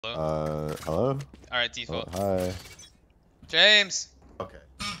Hello? Alright, default. Oh, hi. James! Okay.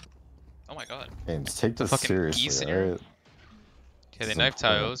 Oh my god. James, take this fucking seriously, geese in your- alright? Okay, they knife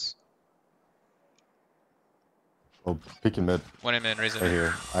tiles. Oh, peek him mid. One him in, raise him Right in.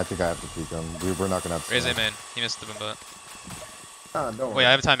 here. I think I have to peek him. We're not gonna have to. Raise him in. He missed the boom butt. Don't worry. Wait,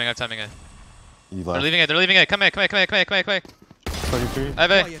 I have timing, in. You They're left. leaving it, Come here. 33? I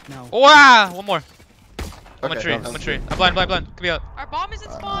have A. Wow! One more. I'm a Okay, tree, no, I'm a tree. I'm blind. Could be out. Our bomb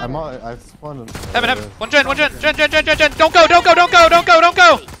isn't spawned. I'm on. I spawned. Heaven. One gen. Jen. Don't go.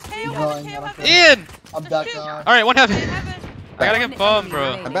 Hey, heaven. Ian! I'm back. Alright, one heaven. Heaven. I gotta get bombed,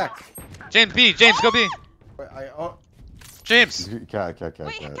 bro. I'm back. James, go B. Wait, James. Cat.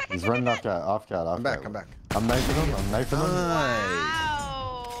 He's running off cat. I'm back. I'm back. I'm knifing him. Nice.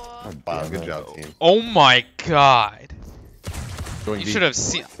 Wow. Wow, good job, team. Oh my god. Going You deep. should have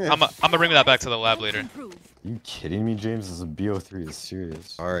seen. I'm gonna bring that back to the lab later. you kidding me, James? This is a BO3. It's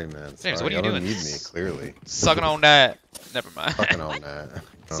serious. Sorry, man. James, Sorry. what are you Y'all doing? don't need me, clearly. Sucking on that. Never mind. Fucking on that.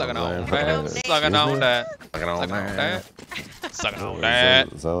 Sucking on Know what I'm that. saying? Sucking on that. Fucking on that. Sucking on Is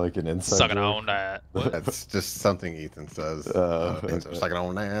that. is that like an inside Sucking joke? on that. That's just something Ethan says. Things are sucking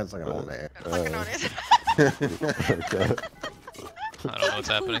on that. Sucking on that. Clicking on it. Okay. I don't know what's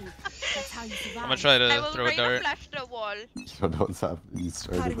happening. I'm gonna try I to will throw a rain dart. flash the wall. You don't know what's happening. You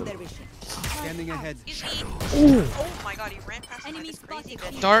started it. Standing ahead. Excuse me. Oh my god, he ran past me like a crazy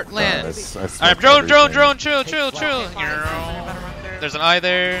bitch. Dart land. I smoked Alright, drone. everything. Chill. There's an eye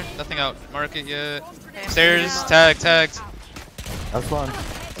there. Nothing out. Mark it yet. Okay, I'm Stairs. gonna- Tagged. That's fun.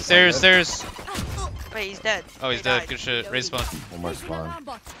 Stairs. Wait, he's dead. Oh, he's He dead. died. Good shit. Raise spawn. One more spawn.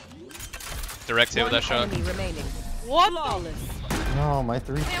 Direct hit with that shot. What? No, my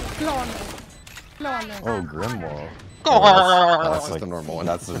three. Oh, Grimwall. That's like the normal one.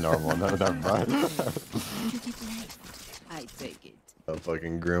 That's the normal one. No, never mind. I take it. A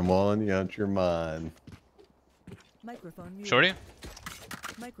fucking Grimwall and you out your mind. Microphone Shorty?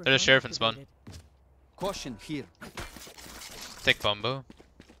 There's a sheriff in spawn. Caution here. Take Bumbo.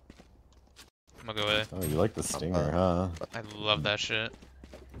 I'm gonna go away. Oh, you like the stinger, huh? I love that shit.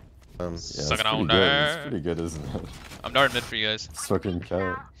 Yeah, it's Sucking pretty on good. there. It's pretty good, isn't it? I'm darting mid for you guys. Fucking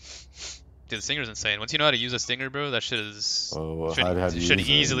cat. Dude, the stinger's insane. Once you know how to use a stinger, bro, that shit is. Oh, should how do you should use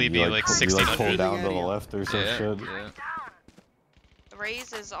it? easily You be like you pull 1600. down to the left or some Yeah, shit. yeah. The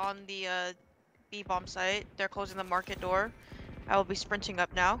Raze is on the B-bomb site. They're closing the market door. I will be sprinting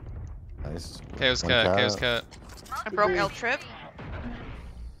up now. Nice. Chaos One cat. I broke L trip.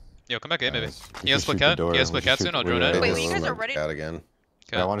 Yo, come back A maybe. Nice. You guys split cat? You guys split cat soon? I'll drone it. Wait, you guys are ready? Cat again.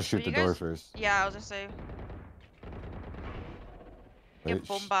 I want to shoot Are the you door guys- first. Yeah, I was gonna say. Get Wait,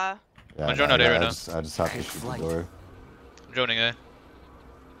 bomba. Yeah, I'm droning out A right now. I just have to shoot the door. I'm droning A.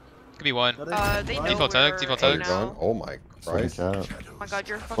 Could be one. They know Default tag, we're default A tag. now. Oh my Fucking Christ. cat. Oh my god,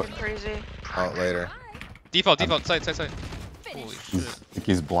 you're fucking crazy. Out later. Default, side. Holy I shit. think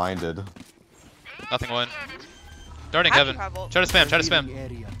he's blinded. Nothing one. Darting How'd you heaven. have ult? Try to spam.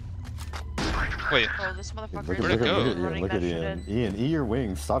 Area. Wait. Oh, this motherfucker Look is Where'd it go? at Ian. running Look that at shit Ian. in. Ian, eat your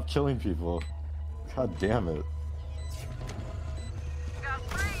wings. Stop killing people. God damn it.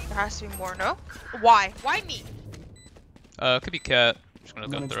 There has to be more, no? Why? Why me? Could be cat. Just gonna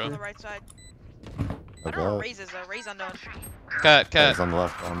go On throw. the right side. I don't know Okay. what Raze is. Raze unknown. Cat. He's on the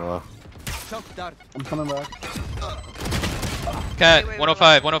left. On the left. Shock dart. I'm coming back. Cat. Wait,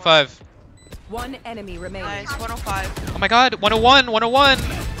 105. 105. One enemy remaining. Nice, 105. Oh my god. 101.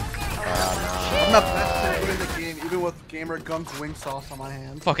 I'm the best player in the game, even with gamer guns wing sauce on my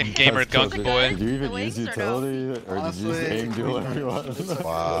hand. Fucking gamer That's gunk good. boy. Did you even The use wings or no? utility? Or did you use Honestly, aim duel everyone?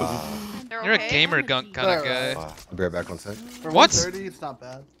 Wow. They're You're a okay? gamer gunk kind of They're guy. I'll be right back 1 sec. For What? 130, it's not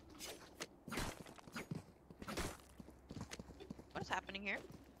bad. What is happening here?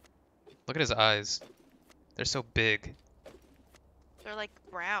 Look at his eyes. They're so big. They're like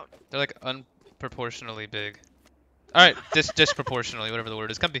brown. They're like unproportionally big. Alright, disproportionately, whatever the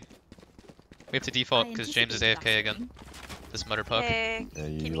word is. Come be. We have to default because James is AFK again. This mutter puck. Hey, Yeah,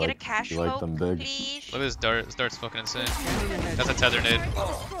 can you we like, get a cash you like smoke, them big. please? Look at this dart. This dart's fucking insane. That's a tether nade. I'll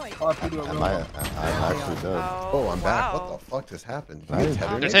have to do it real I'm quick. actually dead. Oh, I'm back. wow. What the fuck just happened? Nice. You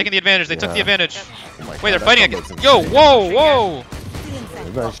tethered They're me? taking the advantage. They took the Yeah. advantage. Oh my Wait, God, they're that fighting combo's again. Yo, insane. whoa.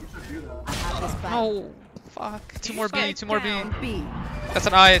 Maybe I should- No. Fuck. Two more B. B. That's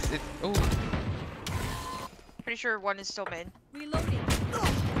an eye. Oh. Pretty sure one is still mid. Reloading.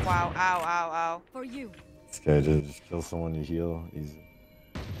 Wow, ow. For you. This guy just kill someone to heal. Easy.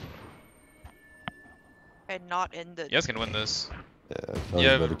 And not in the. You guys can win this. Yeah. You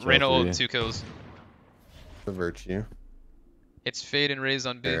have Reyna ult, 2 kills. The virtue. It's Fade and Raze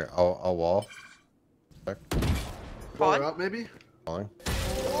on B. Here, I'll wall. Roll her up, maybe? Falling.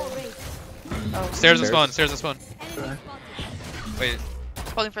 Oh, Stairs and spawn. Stairs and spawn. Wait.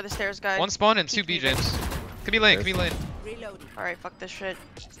 holding for the stairs, guy. One spawn and two B, James. Could be lane. Could be lane. Reloading. Alright, fuck this shit.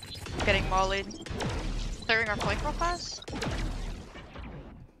 Getting mollied. Clearing our flank real fast.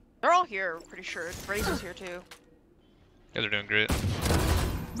 They're all here, pretty sure. Raze is here too. You guys are doing great.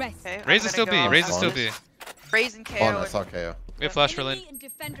 Rest. Okay, Raze is still B. Raze is still B. Raze and KO. Oh, I and saw KO. We have flash for lane.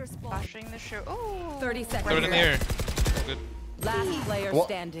 flashing the shoe. Ooh. 30 seconds. Throw it in the air. Good. Last player What?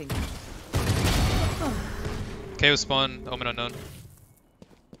 standing. KO spawn. Omen unknown.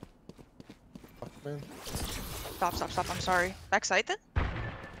 Fuck, man. Stop. I'm sorry. Backside then?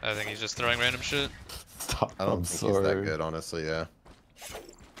 I think he's just throwing random shit. Stop. I don't I'm think he's that sorry. good, honestly. Yeah.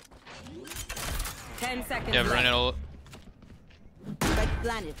 10 seconds. Yeah, but right now. Red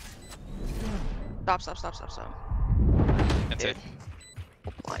planet. Stop. That's it.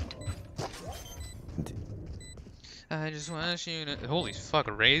 Blind. I just want you to. Holy fuck!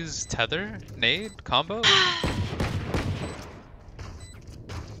 Raise tether nade combo.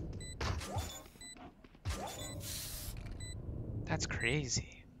 That's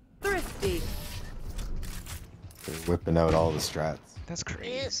crazy. Thrifty. They're whipping out all the strats. That's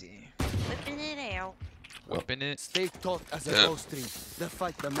crazy. Flipping it out. Whipping it. Stay taut as a ghost stream. The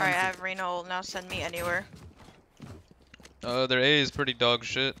fight the Alright, I have Reno. Now send me anywhere. Their A is pretty dog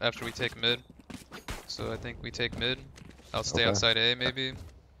shit after we take mid. So I think we take mid. I'll stay Okay. outside A maybe.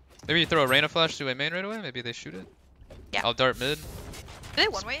 Maybe you throw a Reyna flash to A main right away. Maybe they shoot it. Yeah. I'll dart mid. Do they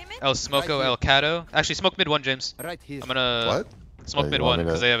one way aim? El Smoko, El Cato. Actually, smoke mid one, James. right here. I'm gonna What? smoke Yeah, mid you want one me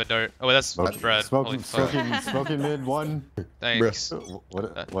because to- they have a dart. Oh, wait, that's Brad. Holy fuck. Smoking mid one. Thanks.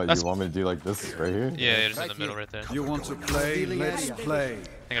 What that's- you want me to do like this right here? Yeah, just in the middle right there. I You want to play? Let's play.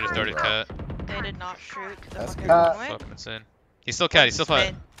 think I just darted cat. They did not shoot the That's fucking good. one way. Fucking insane. He's still cat. He's still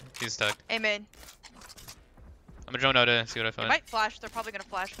fine. He's stuck. Amen. I'm gonna drone out A. See what I They find. might flash. They're probably gonna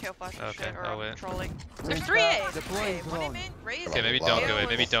flash, KO flash and Okay, shit, or I'll I'm wait. controlling. There's 3 A. Deploying One drone. aim, Raze. Okay, maybe Wow. don't go A.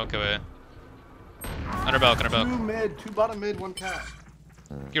 Maybe don't go A. Under balk, under balk. 2 mid, 2 bottom mid, 1 cat.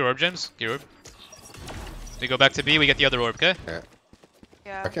 Get your orb, James. Get your orb. We go back to B. We get the other orb. Okay.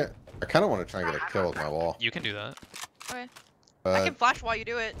 Yeah. I kind of want to try and get a kill with my wall. You can do that. Okay. I But can flash while you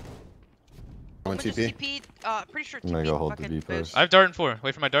do it. I'm I'm in just TP. TP. Pretty sure I'm TP gonna go hold the fucking B post. boost. I have dart in 4.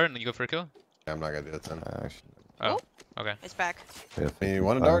 Wait for my dart and then you go for a kill. Yeah, I'm not gonna do it then. Actually, Oh. Okay. It's back. yeah, You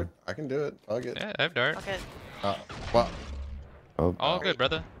want a dart? I can do it. I'll get. Yeah, I have dart. Okay. Well, Oh, All good,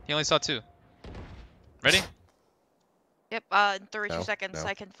 brother. He only saw 2. Ready? Yep. In 32 No, seconds, no.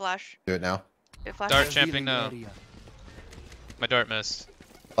 I can flash. do it now. It flashes. Dart champing now. My dart missed.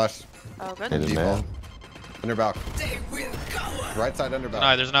 Flash. Oh, good. hit it, man. Under balk. Right side under balk.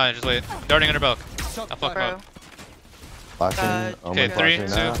 No, there's not. Just wait. Darting under balk. I'll fuck him Bro. up. Flashing. Okay, Omen 3, flashing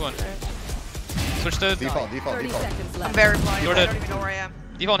 2, now. 1. Switch to Default. 30 seconds I'm left. very blind. You're I dead. don't even know where I am.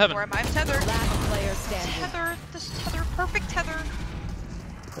 default in heaven. Where am I? I'm tethered. Last player standing. Tether. This tether. Perfect tether.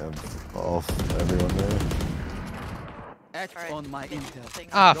 Yeah, all everyone there. Act Alright. on my intel. Thing.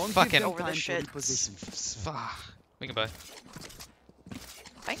 Ah, Don't give fucking them over the time to shit. reposition. Fuck. We can buy.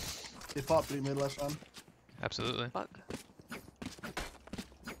 They fought 3 mid last time. Absolutely. Fuck.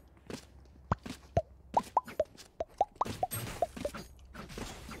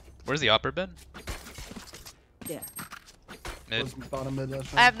 Where's the opera bed? There. Mid. Was bottom mid last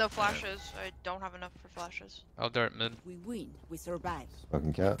time. I have no flashes. I don't have enough for flashes. I'll dart mid. We win. We survive.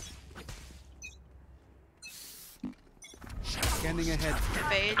 Fucking cat. Scanning ahead.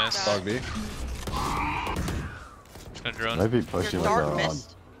 Fade. Miss. Dog B. Just gonna drone. Might be Your pushing dart with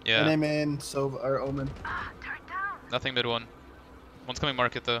missed. Yeah. NA main, Sova, or Omen. Nothing mid one. One's coming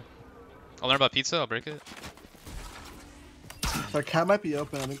market though. I'll learn about pizza. I'll break it. So cat might be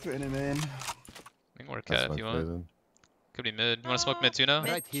open. I think they're NA main. We can work cat if you want. Could be mid. You wanna smoke mid too now?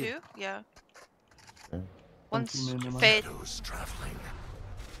 Mid Right here. 2? Yeah. Okay. One's Mid, fade.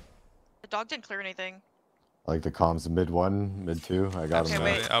 The dog didn't clear anything. Like the comms mid 1, mid 2. I got Okay, him.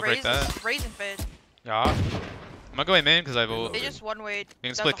 wait. There. I'll break that. Raise and fade. Yeah. I'm gonna go A main because I have ult. They just one way. We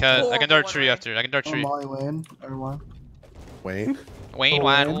can split cat. I can dart tree after. I can dart Oh, tree. Molly Wayne. Or one. Wayne. Wayne, Oh,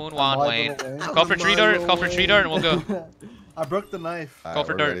 Wayne, Wayne. Wayne. Wayne. Call for tree dart. Call for tree dart, and we'll go. I broke the knife. Call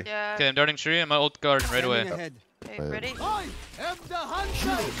for we're dart. ready. Yeah. Okay, I'm darting tree. I'm gonna ult guard right away. Scanning ahead. Okay, ready? I am the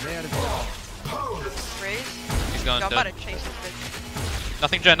hunter. Raise. He's gone Yo, I'm about dead. to chase this bitch.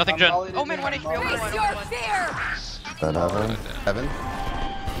 Nothing gen. Nothing gen. Omen 1 HP. Omen 1. Omen 1. That happened. Heaven.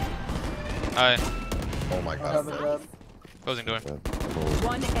 Alright. Oh my I god. have it up. Closing door.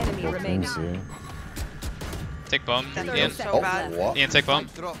 One enemy remaining. Take bomb. That Ian. was so Oh, bad. what? Ian, take bomb.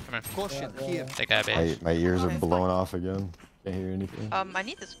 Drop. Come Caution Yeah, here. Take that bitch. My ears are Okay. blowing off again. Can't hear anything. I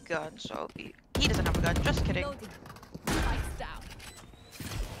need this gun, so he doesn't have a gun. Just kidding.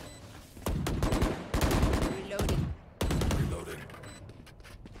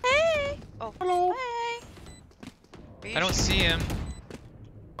 me. I don't see him.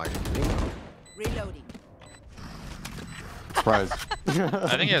 Reloading. Surprise.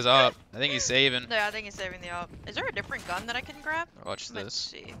 I think he has up. I think he's saving. Yeah, I think he's saving the op. Is there a different gun that I can grab? Watch Let's this.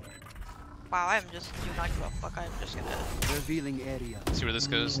 see. Wow, I'm just do not give a fuck. I'm just gonna. Revealing area. See where this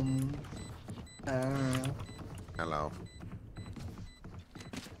goes. Hello.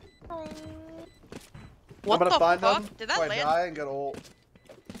 What I'm gonna the find fuck? them. Did that if I land? die and get ult.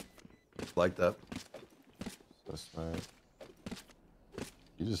 Like that. So smart.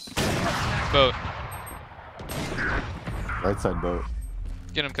 You just Boat. right side boat.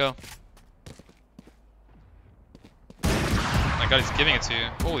 Get him, Ko. My god, he's giving it to you.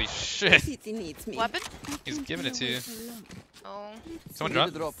 Holy shit. Weapon? He's giving it to you. Oh. Someone drop?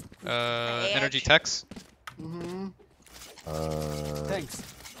 NRG techs. Thanks.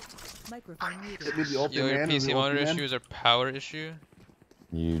 Microphone muted. Hit me the ult, Yo, your man. PC monitor issue is our power issue.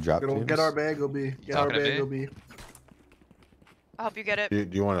 You drop teams? Get our bag, OB. Get our Talking to bag, me? OB. I'll help you get it. Do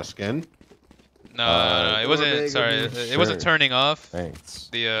you want a skin? No, it wasn't. big Sorry, of you. it wasn't Sure. turning off. Thanks.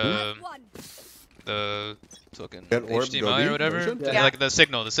 The fucking Get orb, HDMI go or B whatever. motion? Yeah. Like the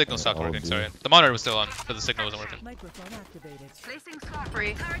signal stopped Oh, working. B. Sorry, the monitor was still on, but the signal wasn't working. Microphone activated.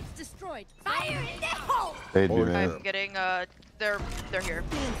 Free. Turrets destroyed. Fire in the hole. They'd be Oh, man. I'm getting they're here.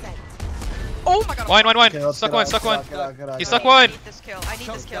 Inside. Oh my god. Wine. Okay, let's Stuck get one, out, stuck get one. out, get out, get out, He get stuck out. one. I need this kill. I need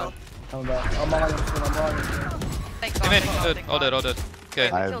this kill. I'm back. I'm on it. Thank Come God. in. Thank God, Good. thank All God. dead. All dead. Okay.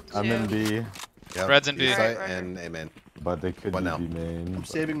 I'm in B, Yep. Red's in B. B site Right. and amen. but they could What be now? B main. I'm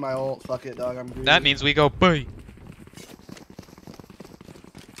saving my ult. Fuck it, dog. I'm greedy. That means we go B.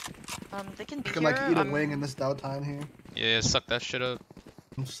 They can be I can here. like eat a I'm- wing in this downtime here. Yeah, suck that shit up.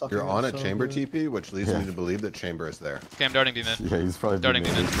 I'm sucking You're on it a so chamber good. TP, which leads Yeah. me to believe that chamber is there. Okay, I'm darting B man. Yeah, he's probably Darting B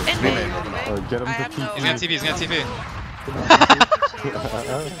B main. man. In Wait, me, wait. okay? Get him I to have TP. no. He's gonna TP. He's gonna TP. Fuck.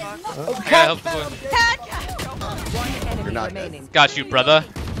 I gotta help the boy. One enemy not dead. remaining. Got you, brother.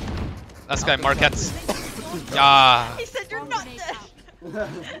 That's guy Marquette's. Ah. He said you're not dead. I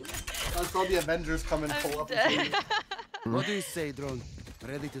saw the Avengers come and pull I'm up. dead. What do you say, drone?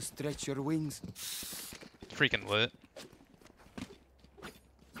 Ready to stretch your wings? Freaking lit.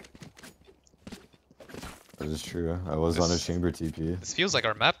 That is true. I was on a This- chamber TP. This feels like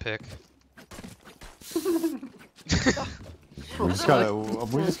our map pick. We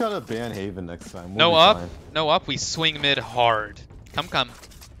just gotta ban Haven next time. We'll No be up. fine. No up. We swing mid hard. Come.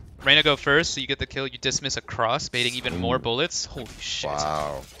 Reyna go first, so you get the kill. You dismiss a cross, baiting even more bullets. Holy shit.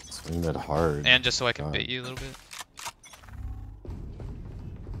 Wow. Swing that hard. And just so I can God. bait you a little bit.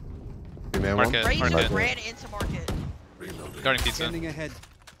 B-man Mark one? it. Ray Mark just it. ran into market. Guarding pizza. Standing ahead.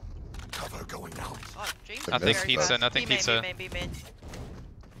 Oh, James Nothing is very pizza, fast. nothing B-main, pizza. B-main, B-main.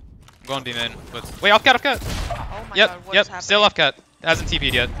 I'm going B man. Wait, off cat. Oh my god, what is happening? Still off cat. Hasn't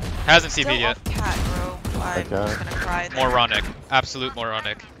TP'd yet. Hasn't Still TP'd yet. off cat, bro. I'm just gonna cry. there. Moronic. Absolute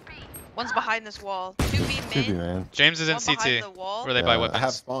moronic. One's behind this wall. 2B TP, mid. man. James is in One behind CT. the wall. Where they buy Yeah, I I have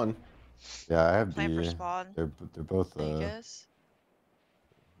weapons. spawn. Yeah, I have Time for B. spawn. They're both Vegas.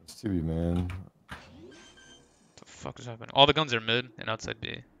 it's 2B, man. What the fuck is happening? All the guns are mid and outside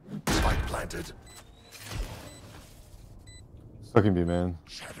B. Spike planted. Still can be, man.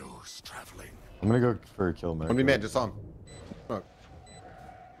 Shadows traveling. I'm gonna go for a kill, man. One B-man, just saw him. Look.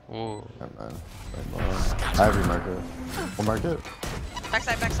 Ooh. Yeah, man. Right, I have your marker. We'll mark it.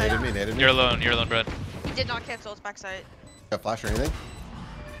 Backside, Naded backside. me, naded me. You're alone, Brad. He did not cancel. It's backside. Got flash or anything?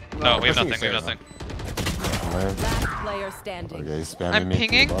 No, we have Pressing nothing. We have you, nothing. Alright. Last player standing. Okay, spamming I'm me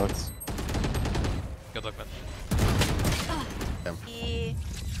pinging. through the box. Good luck, man. He...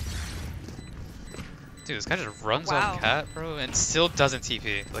 Dude, this guy just runs Wow. on cat, bro, and still doesn't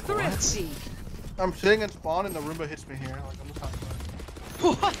TP. Like, what? Thrifty. I'm sitting in spawn and the Roomba hits me here. Like, I'm just not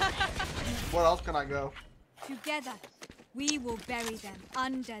Where else can I go? Together, we will bury them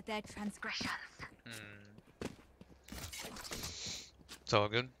under their transgressions. It's all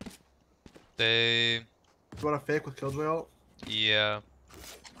good. They... You want to fake with Killjoy ult? Yeah.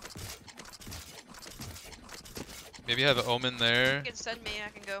 Maybe have an Omen there. You can send me. I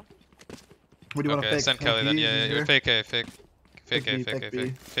can go. What do you want to Okay, fake? send Kelly then. Yeah, Easier? fake A, fake A, Fake B, fake A, fake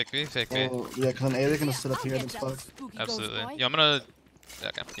fake Fake B, fake B. Oh, yeah, because on A they're gonna sit up I'll here get and those fuck. spooky ghost Absolutely. boy. Yeah, I'm gonna...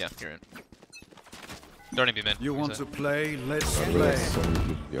 Okay, yeah, you're in. Darting B mid. You want to play? Let's Are play.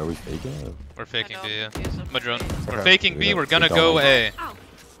 we faking it? We're faking I B, know, yeah. I'm confused, I'm Madrone. confused. We're Okay. faking B, Yeah, we're gonna we go don't. A.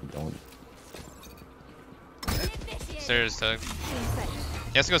 We don't. Stairs tag.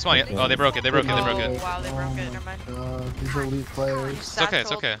 He has to go spawn. Yeah. Oh, they broke it, they broke it. Oh, wow, they broke it. Never mind. These are elite players. It's okay, it's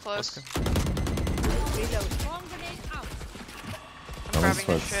Satchel okay. close. Let's go. Bomb grenade out. I'm grabbing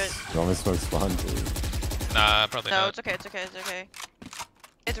this shit. You only smoke spawn, dude. Nah, probably No, not. it's okay. It's okay. It's okay.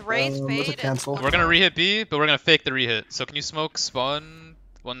 It's raise, fade, and cancel. We're gonna re-hit B, but we're gonna fake the re-hit. So can you smoke spawn?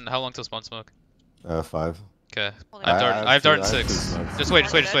 How long till spawn smoke? 5. Okay. Holding I have dart in 6. smokes. Just wait.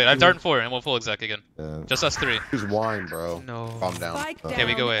 I have dart in 4, and we'll full exec again. Yeah. Just us 3. Use wine, bro. No. Calm down. Spike Okay,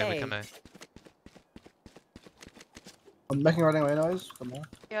 we go down A. We come A. I'm making running away noise. Come on.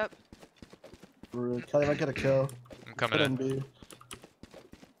 Yep. Kelly might get a kill. I'm coming Put in. B.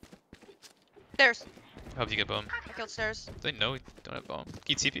 Stairs. Hope you get bomb. I killed stairs. They know we don't have bomb. Can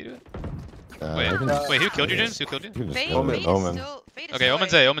you TP to it? I can Wait, who killed you, James? Who killed you? you can just Fade, go. fade Omen. is still. Fade is Okay, still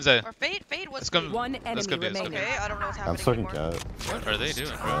Omen's A. Omen's A. Or fade was Let's go. B. One Let's enemy go B. Let's go B. remaining. Okay, I don't know what's I'm happening stuck in anymore. cat. What are they doing,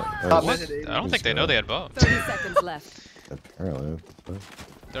 bro? Top What? mid at 80. I don't think they know they had bomb. 30 seconds left. Apparently.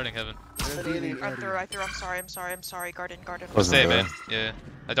 Darting heaven. Revealing I area. threw. I'm sorry. Garden. Wasn't Stay, there. man. Yeah.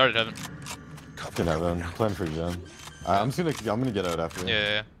 I darted heaven. Can have them. Plan for Gen. I'm gonna get out after.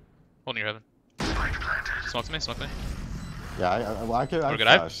 Yeah. Holding your heaven. Smoke me. Yeah, I can. We're good.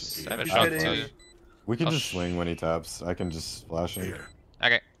 Flash. I have a shot Good too. age. We can Oh, just swing when he taps. I can just flash him. Here.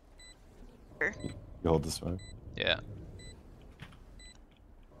 Okay. You hold this one. Yeah.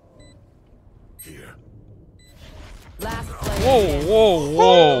 Here. Last player.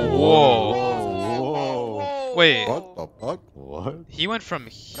 Whoa. Wait. What the fuck? What? He went from.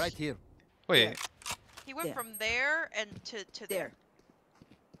 Right here. Wait. He went There. from there and to there.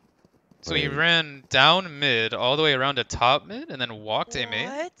 So he Wait. ran down mid, all the way around to top mid, and then walked A main?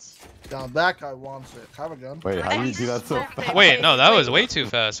 What? Down, that guy wants it. Have a gun. Wait, how do you do that so fast? Wait, no, that was way too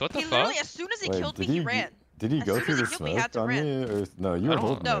fast. What the He fuck? literally, as soon as he Wait, killed me, did he ran. Did he As go soon through as the he killed me, he had smoke to on ran. me? Or no, you I were don't-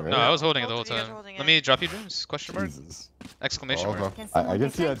 holding No, it, right? No, I was holding it the Both whole of you guys time. were holding Let it. me drop you dreams? Question mark? Jesus. Exclamation Oh, mark. okay. I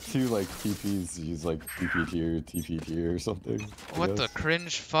guess he had 2 like TPs. Use like TP tier, TP tier or something. I What the guess.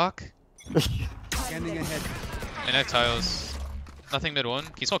 cringe fuck? Scanning ahead. And at tiles. Nothing mid 1.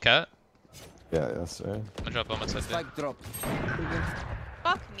 Can you still cat? Yeah, yes, sir. I'm gonna drop on my side. Spike drop.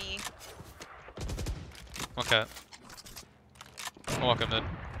 Fuck me. One cat. I'll walk in mid.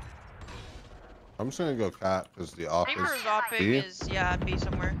 I'm just gonna go cat because the office. Reaper's opping B? is, yeah, B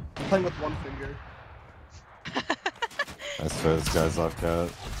somewhere. I'm playing with one finger. I swear this guy's off cat.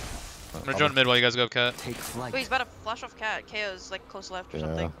 I'm gonna join mid while you guys go cat. Take flight. Wait, he's about to flash off cat. KO's like close left or Yeah.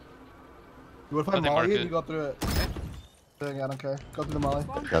 something. You would I find think Molly mark and you go through it. Yeah, I don't care. Go through the Molly.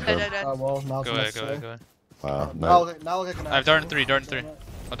 Got them. Dead. Oh, well, now it's Go away, go necessary. away, go away. Wow. Now No. look at I have dart in 3, dart in 3.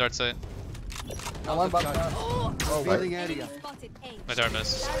 I'll dart site. I line back down. Oh, Revealing area. spotted A. My dart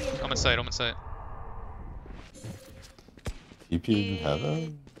missed. I'm in sight, TP in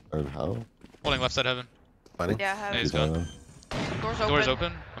heaven? Or how? Holding left side heaven. Funny. Yeah, Yeah, have he's He's gone. heaven. doors open. Door's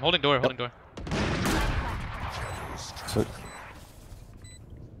open. I'm holding door, holding door. So,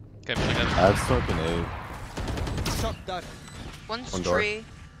 Okay, I'm holding heaven. I have smoke in A. Shot dart. One's One door. tree.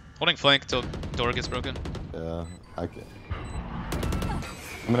 Holding flank till door gets broken. Yeah, I can.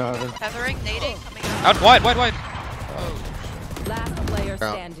 I'm gonna have it. Feathering, nading, coming out. Out wide. Last player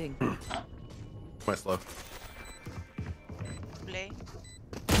Yeah. standing. My slow. Play.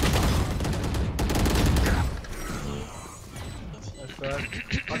 That's right.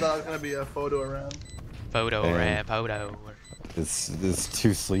 I thought it was gonna be a photo around. Photo, Damn. photo. It's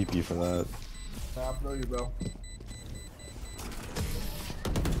too sleepy for that. Nah, I feel you, bro.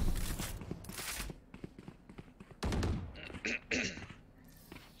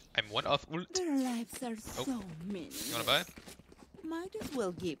 I'm one off ult. Their lives are Oh. so many. You wanna buy? Might as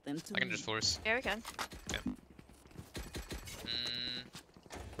well give them to I can me. just force. Yeah, we can. Mm,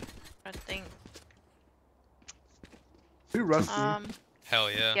 I think. Too rusty. hell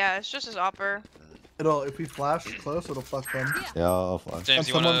yeah. Yeah, it's just his opper. It'll if we flash close, it'll fuck them. Yeah, I'll fly. James, Can you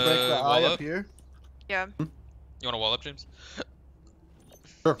someone wanna break the eye wall up up? here? Yeah. You wanna wall up, James?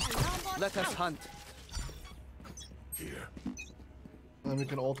 Let us hunt. Here. And then we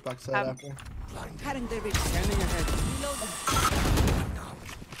can ult backside after. Cutting the ridge. Scanning ahead.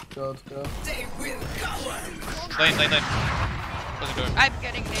 Go, let's go. Lane. Close the door. I'm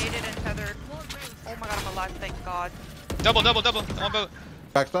getting naded and tethered. Oh my god, I'm alive, thank god. Double. One boat.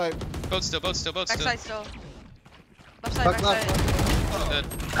 Backside. Boat still. Backside still. Left side, Back backside. left. Dead.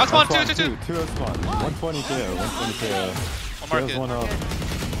 Out spawn, two. 2 out spawn. 120 KO. 120 KO. I'll mark There's it. one up.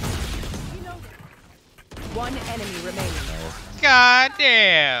 One enemy remaining. God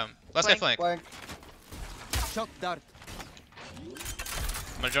damn. Last guy Flank. flank. Flank. Shot dart.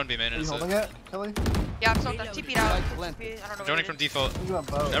 I'm gonna drone B main. Are you It's holding it, Kelly? Yeah, I'm so TP'd out. Spike planted. TP, I don't know joining what from it default. He's on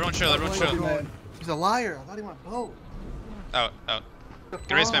boat. Everyone chill. He's a liar. I thought he went boat. Out.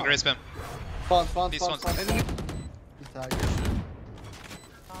 Great spam. Spawn. These ones. He's tagged.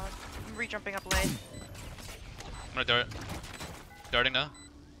 I'm re-jumping up lane. I'm gonna dart. Darting now.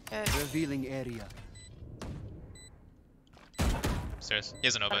 Revealing area. Stairs. He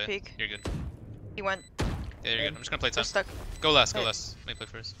has an Gotta OBA. peek. You're good. He went. Yeah, you're good. I'm just gonna play time. We're stuck. Go last, go Okay. last. Let me play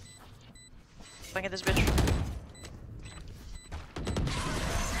first. Looking at this bitch.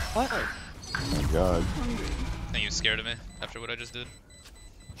 What? Oh my god. Are you scared of me after what I just did?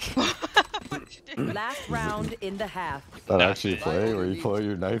 Last round in the half. That Nah. actually play where you pull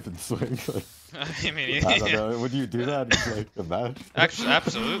your knife and swing. Like, I mean, I don't know. Would you do that in like a match? Actually,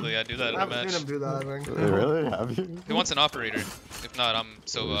 absolutely, I do that in I a haven't match. seen him do that, I think. Really? Have you? Who wants an operator? If not, I'm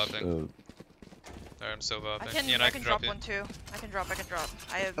Sova upping. Alright, I'm Sova I upping. can, Yeah, and I I can can drop you. one too. I can drop.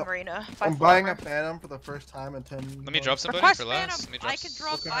 I have Marina. I'm buying a Phantom for the first time in 10 Let me drop somebody Request for Phantom. last. Let me drop I can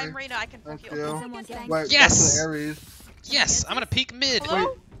drop. Okay. I'm Marina. I can Thank fuck you. you. Someone's getting Wait, Yes! that's an Ares. Yes! I'm gonna peek mid!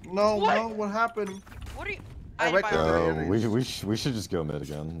 Hello? No, What? no, what happened? What are you? I I like buy that. one. We should just go mid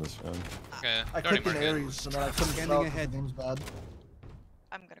again this round. Okay, I darting clicked an market. Ares and then I couldn't Scanning spell ahead. the game's bad.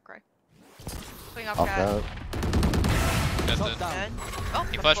 I'm gonna cry. Putting off Off cat. that. That's Shot it. down. Dead. Oh,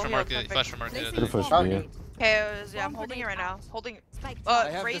 He got flashed full for heal, market. He perfect. flashed for market. Could have pushed Shot me. me. Okay, yeah, I'm holding it right now. Holding. Spike. I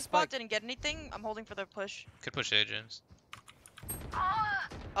have the Raise spike. bot didn't get anything. I'm holding for the push. Could push A, James.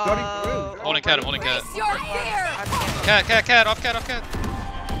 Shooting through. Holding cat, I'm holding cat. Your fear. Cat, off cat.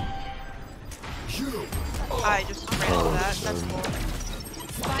 I just ran into that. That's cool.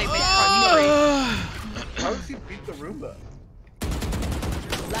 They made crunch How does he beat the Roomba?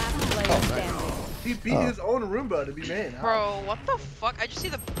 Last player standing. He beat his own Roomba to be main. How? Bro, what the fuck? I just see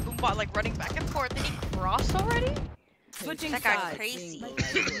the boombot like running back and forth. Did he cross already? Switching That guy sides. crazy.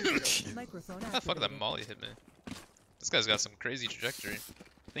 Microphone How the fuck that molly hit me? This guy's got some crazy trajectory.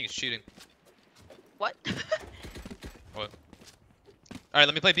 I think he's cheating. What? What? Alright,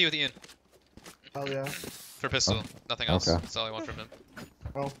 let me play B with Ian. Hell yeah. For pistol. Nothing else. Okay. That's all I want from him.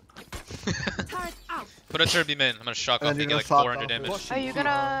 Oh. Turret out. Put a turret B main. I'm gonna shock And off you're and get like gonna shock 400 off. damage. Are you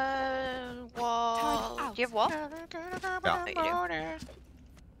gonna wall? Turret Do you have wall? Yeah. Oh, you do.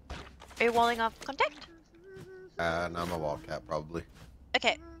 Are you walling off contact? No, I'm a wildcat probably.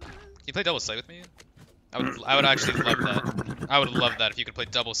 Okay. Can you play double sight with me, Ian? I would actually love that. I would love that if you could play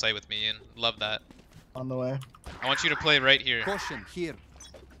double sight with me, Ian. Love that. On the way. I want you to play right here. Caution here.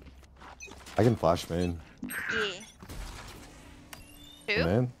 I can flash main. Yeah. Two?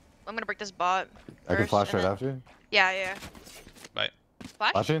 Man, I'm gonna break this bot. I can first, flash and right then- after you. Yeah. Bye.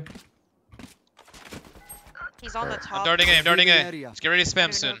 Flash? Flashing? He's on the top. I'm darting A, I'm darting A. Area. Let's get ready to I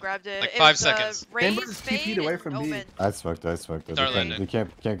don't spam even know soon. who grabbed it. Like It 5 was, seconds. Raze, Amber's TP'd Fade, away and from me. Omen. I smoked it. Start They landing.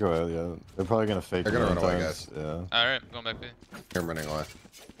 can't go out yet. They're probably gonna fake They're gonna it run away, sometimes. Yeah. Alright, going back B. I'm running away.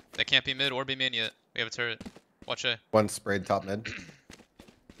 They can't be mid or be main yet. We have a turret. Watch A. One sprayed top mid.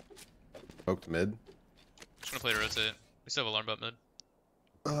 Poked mid. Just gonna play to rotate. We still have alarm bot mid.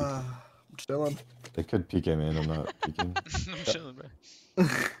 I'm chilling. They could peek him in. I'm not peeking. I'm chilling, bro.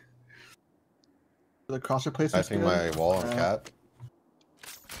 The crosser place I is think good. my wall on cat.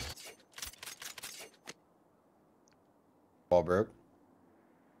 Wall broke.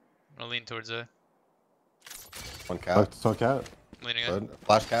 I'm gonna lean towards A. One Oh, cat. so cat. Leaning A. Good.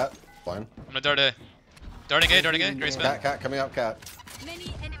 Flash cat. Blind. I'm gonna dart A. Darting A, darting A. Grace mid. Cat coming up cat.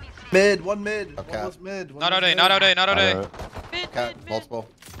 Many enemies. Mid, one mid. Okay. One was mid. One Not out was A, not out A, not out A. Mid, Cat. mid, mid. Multiple.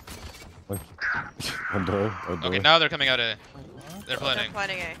 One door. One door. Okay, now they're coming out A. They're They're planning.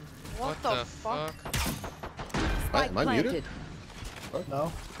 planning A. What the fuck? Am I muted?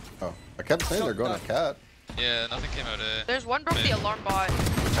 No. Oh, I kept saying they're going at cat. Yeah, nothing came out A. There's one broke the alarm bot.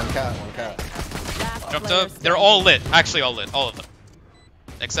 One cat. One cat. Last Jumped player up. They're all lit. Actually, all lit. All of them.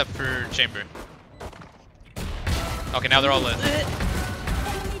 Except for Chamber. Okay, now they're all lit.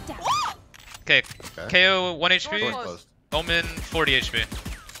 Enemy down. Okay, Okay. KO 1 Door HP. closed. Omen 40 HP.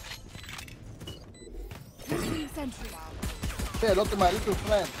 Placing sentry. Hey, look at my little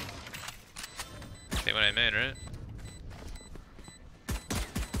friend. Okay, what I made, right?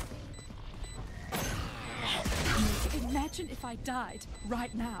 Imagine if I died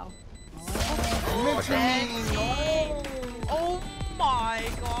right now. Oh my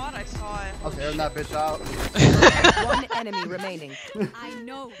god, I saw it. I was airing that bitch out. One enemy remaining. I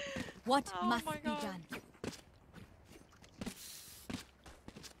know what Oh must my be God. done.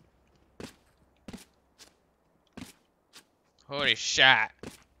 Holy shit.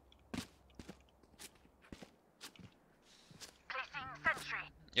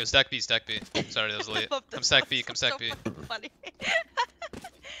 Yo, stack B, stack B. Sorry, that was late. Come stack B, come stack B. Funny.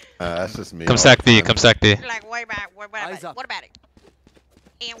 That's just me. Come all stack the B, time. come stack B. Like, what about Eyes it? up. What about it?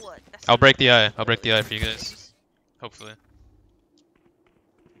 And what? That's I'll break the eye. I'll break the eye for you guys. Hopefully.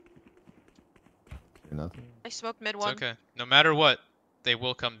 Nothing. I smoked mid It's one. okay. No matter what, they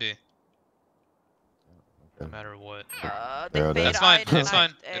will come B. No Okay. matter what. They Yeah, fade That's fine. eyed and It's fine.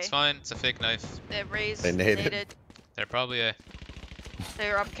 knifed A. It's fine. It's a fake knife. They raised. They naded. They're probably A.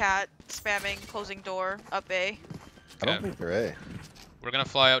 They're up cat, spamming, closing door, up A. I don't think they're A. We're gonna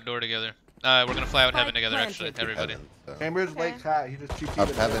fly outdoor together. We're gonna fly out heaven together, planted. actually. Everybody. Heaven, so. Chambers Okay. late cat. He just cheated. Up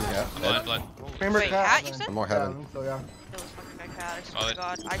heaven, yeah. Blind, blind. Chamber Wait, cat. cat, you and said? One more then- heaven. Yeah, so yeah. It was fucking my cat, I swear Solid. to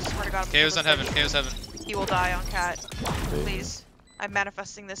God. I swear to God. I'm KO's on heaven. listening. KO's heaven. He will die on cat. Please. I'm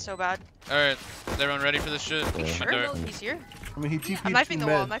manifesting this so bad. Alright. Is everyone ready for this shit? Yeah. I'm Sure, gonna dart. he's here. I mean, he TP'd I'm knifing the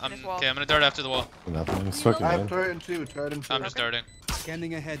wall. I'm mid. knifing his wall. Okay, I'm gonna dart after the wall. Nothing. Smoking I have man. turret and two. Turret and two. I'm just darting.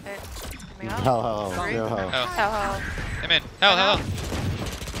 Scanning ahead. Coming up. Hell. Three. Yo, hell. Hell. Hell. Hey man. Hell, hell, hell.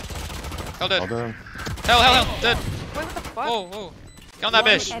 Hell All dead. done. Hell, dead. Wait, what the fuck? Whoa, whoa. Get on that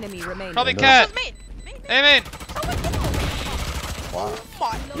One bitch. enemy remaining. Probably No. cat. Main. Hey man. Wow.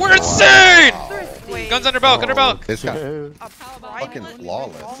 We're insane! Wait. Guns under belt, under belt. This guy. A Fucking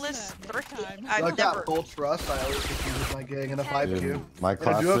flawless. thrifty? I like never. that full trust. I always confuse with my gang and a 5Q. Dude, my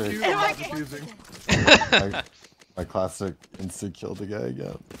When I do a classic. Q, I'm not confusing. My classic instant kill the guy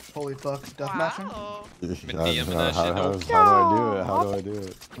again. Holy fuck. Deathmatching? Wow. DMing that shit, How though. do I do it? How do I do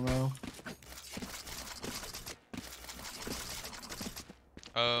it? No.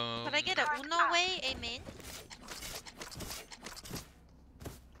 Can I get a Uno way, amen?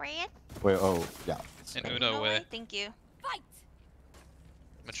 Fred? Wait, oh, yeah. In Uno way. Thank you. I'm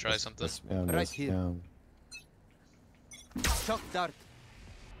gonna try something. Yes, ma'am, Right yes, here. ma'am. Shock dart.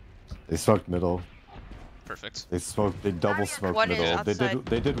 They smoked middle. Perfect. They double smoked One is middle. They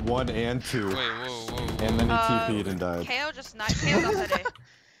outside. did 1 and 2. Wait, whoa. And then he TP'd and died. KO just not. KO's outside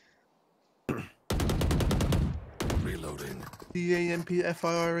A. Reloading.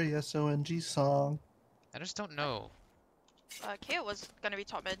 DAMPFIRASONG song. I just don't know. KO was gonna be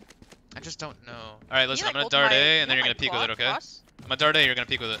top mid. I just don't know. Alright, listen, I'm You, gonna like, dart ult my- A and then you, you're gonna like, peek with it, block okay? cross? I'm gonna dart A, you're gonna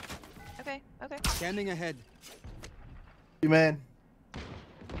peek with it. Okay. Scanning ahead. You man.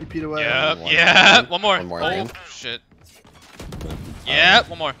 Repeat away. Yep, One yeah, more. one more. One more, Oh, Ian. shit. Yeah,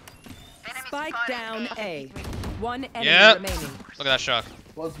 one more. Spike down A. One enemy Yep. remaining. Look at that shock.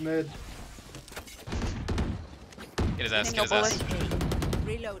 Was mid. Get his ass, No get his ass.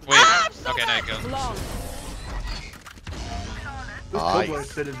 Reload. Wait, I'm so okay, now you go. Long. This Nice. Cobblard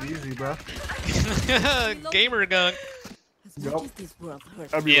shit is easy, bro. Gamer gun. As Yup. much as this world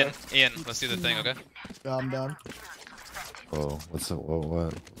hurts. Everywhere. Ian, let's do the thing, okay? Yeah, I'm down. Oh, what's the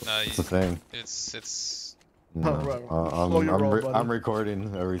what? No, What's the thing? it's. No, right. I'm, Slow your roll, buddy. I'm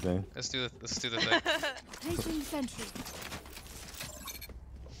recording everything. Let's do the thing. Placing sentry.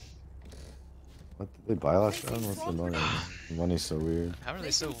 What did they buy last round? What's the money? The money's so weird. How are they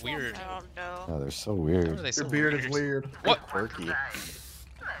so weird? I don't know. Oh, they're so How are weird. they so Your beard is weird. What? Quirky.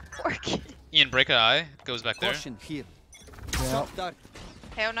 Quirky. Ian, break an eye. Goes back there. Caution here. Yeah. Shock dart.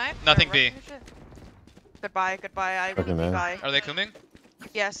 KO knife? Nothing Or B. rushing shit? Goodbye. I Okay, will man. be bye. Are they coming?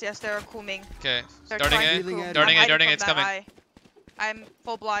 Yes, they're cooming. Okay. They're Darting trying A. to coom. Darting I'm A, darting A, hiding it's from that coming. eye. I'm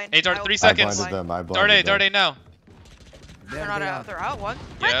full blind. Hey, dart, I will 3 be seconds. I blinded them. I Dart blinded A, dart them. A now. There They're not they out. are. They're out one.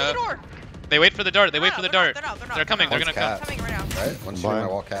 Yeah. Right through the door. They wait for the dart. They wait for the dart. They're not. They're coming. They're One's gonna come. cat. Coming right now. Right? One shooting Blind. my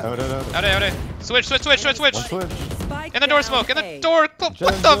wall cat. No. Out A. Switch. One switch. Spike In the door down smoke. In the A. door. What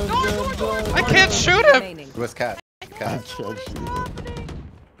the? I can't shoot him. Remaining. It was cat. I Cat. can't shoot it.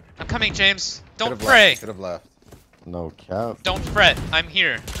 I'm coming, James. Don't Could've pray. left. Could have left. No cap. Don't fret. I'm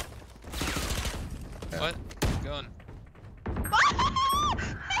here. Yeah. What? Going.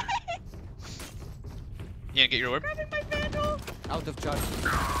 Ian, get your orb. Grabbing my vandal. Out of charge.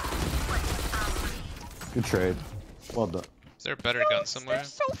 Good trade. Well done. Is there a better gun somewhere? They're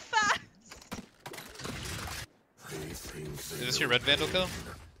so fast. Is this your red vandal kill?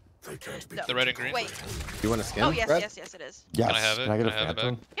 They can't be. No. The red and green? Wait. You want a skin? Oh yes, Red? yes, it is. Yes. Can I have it? Can I get Can a I have the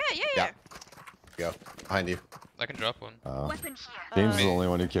phantom? Yeah. Yeah. Go. Behind you. I can drop one. James is Me. the only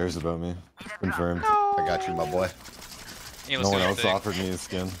one who cares about me. Confirmed. I got you, my boy. Ian, let's No do one your else thing. offered me a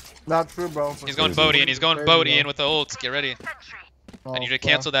skin. Not true, bro. He's going Crazy. boat, Ian. He's going boat, Ian, with the ult. Get ready. Oh, I need you to bro.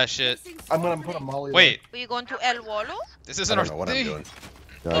 cancel that shit. I'm gonna put a molly. Wait, Were you going to El Wolo? this I isn't don't our know what I'm thing. doing.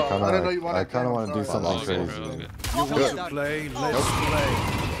 Yeah, Oh, I didn't know you wanted I kind of to. want to do Sorry. All something good, crazy. bro, all man. good. You Good. will Play, Nope. let's play.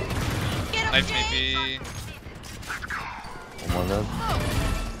 Get him, Knife James. me, B. One more gun.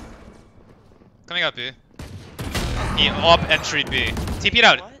 Coming up, B. Ian, up entry B. TP it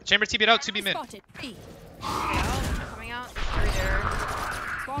out. What? Chamber TP it out. 2B mid. Spotted. B. Coming out. Three there.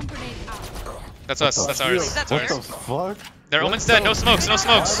 Bomb grenade out. That's us. That's ours. That's What ours. the fuck? Their omen's dead. No smokes. No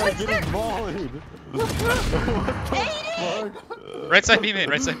smokes. How am I getting volleyed? What the fuck? Right side B mid.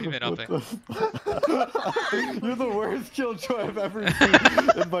 Right side B mid. I'll What ping. the fuck? You're the worst killjoy I've ever seen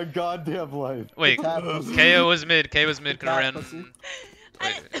in my goddamn life. Wait. KO was mid. KO was mid. Could've ran. pussy.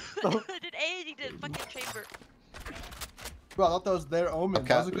 I Wait. did A and he did fucking chamber. Bro, I thought that was their omen. Okay.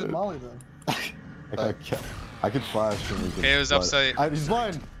 That was a good molly though. I could flash him. Okay, it was upside. He's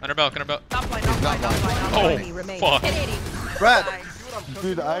blind. Under belt, under belt. Not blind, not blind, not blind, not Oh, blind. fuck. Hit 80. Brad.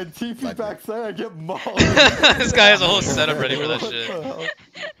 Dude, I TP backside, I get mauled. This guy has a whole setup ready for that shit.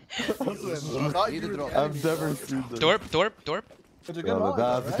 I've never seen this. Dorp. It's a good No, molly,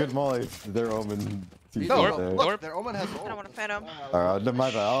 that's right? a good molly. Their omen. TP No, there. look, their omen has I don't want to phantom. Alright, my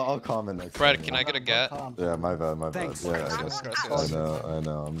bad. I'll comment next Brad, time. can I get a gat? Yeah, my bad. Thanks. Yeah, I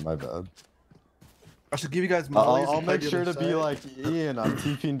know, my bad. I should give you guys mollies. I'll and play make the sure other to be side. like Ian. I'm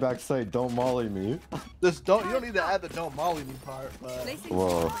TPing backside. Don't molly me. This you don't need to add the don't molly me part, but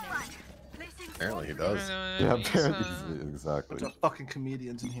Whoa. Apparently he does. Yeah, apparently exactly. bunch of fucking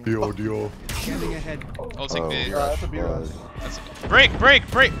comedians in here. Dio. Scanning ahead. I'll take B. That's a B rush. Break!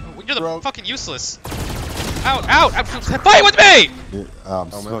 You're the Broke. fucking useless. Out! Fight with me! Yeah,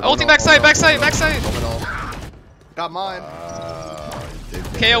 Ulting backside. Got mine.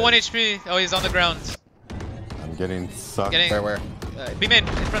 KO 1 HP. Oh, he's on the ground. I'm getting sucked. Where? B main,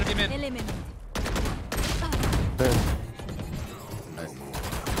 in front of B main. Eliminate. There.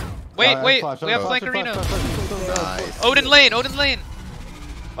 Wait, Flash, we have flash, flank arena. Nice. Odin lane. Just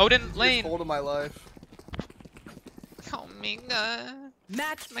hold of my life. Oh my god.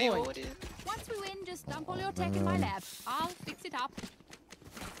 Match My point. Odin. Once we win, just dump all your tech in my lab. I'll fix it up.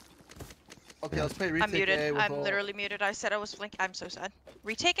 Okay, let's play retake I'm muted. A with I'm ult. literally muted. I said I was flank. I'm so sad.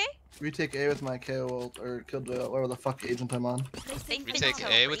 Retake A? Retake A with my KO ult, or Killjoy, whatever the fuck agent I'm on. Retake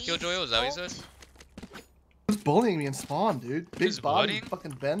A with Killjoy, is that what you said? Who's bullying me in spawn, dude? Big Who's body bullying?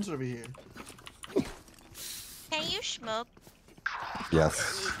 fucking Ben's over here. Can you smoke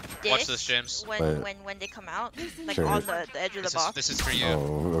Yes. Watch this, James. Wait. when they come out? Like Sure. on the edge of the box? This is for you.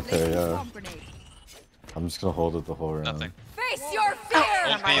 Oh, okay, yeah. I'm just gonna hold it the whole round. Nothing. Face your fear!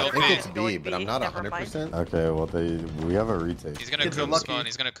 Ult B, I ult think B. it's B, but I'm not Never mind. 100%. Okay, well we have a retake. He's gonna Kids are coom lucky. spawn.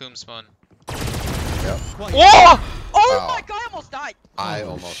 He's gonna coom spawn. Yep. Whoa! Oh Wow. my god, I almost died! I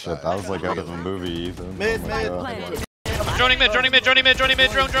almost Shit, died. that was like out of a movie, Ethan. Mid, Oh my mid. God. Planted. I'm droning mid, drone,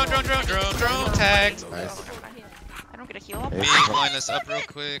 tagged. Nice. I don't get a heal up. Hey, Being line this up real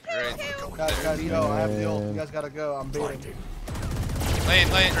quick, right? Guys, go. I have the ult. You guys gotta go. I'm baiting.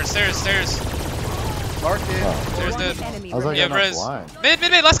 Lane, or stairs. Mark it. Stairs One dead. enemy I was like, Yeah, I'm not Rez. blind. Mid,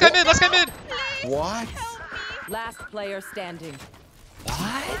 last guy mid. What? Last player standing.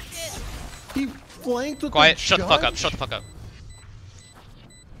 He flanked with Quiet, the shut the judge? fuck up.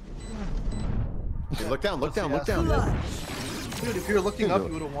 Hey, look down. Dude, if you were looking up,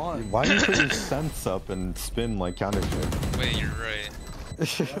 you would have won. Why do you put your sense up and spin like counter shit? Wait, you're right.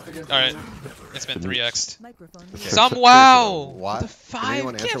 Alright, it's been 3x'd. Microphone. Some wow! What? The Did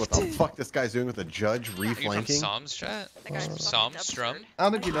anyone answer what the gifted. fuck this guy's doing with the judge Are you from reflanking? Psalms chat? That guy's fucking Psalms, absurd. Strum? I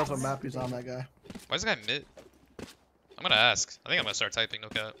don't think he knows what map he's on, that guy. Why is the guy mid? I'm gonna ask. I think I'm gonna start typing, no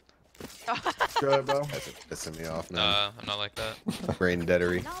cap. Good, bro. That's pissing me off, man. Nah, I'm not like that. Brain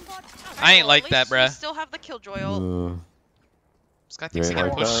deadery. I ain't Well, like at that, least we bruh. still have the killjoy ult. This guy thinks he You can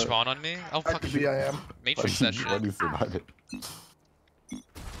ain't push like that? spawn on me? I'll I could fucking be, I am. matrix that Why shit. do you say that?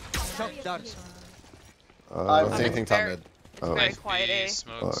 Shot down. What's anything top mid? It's Oh. very quiet B, A.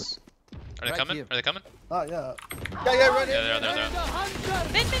 smokes. Are they Right coming? here. Are they coming? Oh, yeah. Yeah, right in. Yeah, they're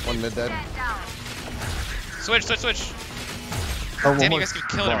Mid. One mid dead. Switch. Oh, Damn, you guys keep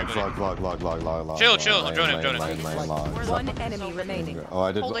killing everybody. Log. Chill, I'm droning. One enemy remaining. Oh,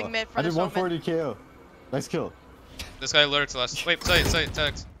 I did. Holding mid for I did this omen. 140 KO. Nice kill. This guy lurks last. Wait, sight,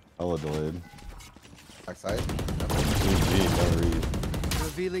 tagged. Hella delayed. Backside. GG, no read.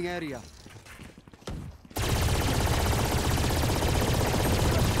 Revealing area.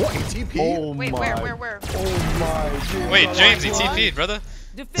 What? TP? Oh Wait, my. where? Oh my. Dude. Wait, James, he TP'd, brother.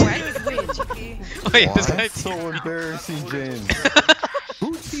 Defenders win. TP. Wait, this guy That's so embarrassing, James.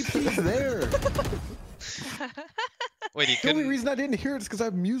 Who TP's there? Wait, he The only couldn't. reason I didn't hear it is because I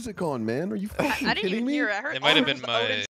have music on, man. Are you fucking I didn't kidding even me? hear it. I heard It might have been Odin's my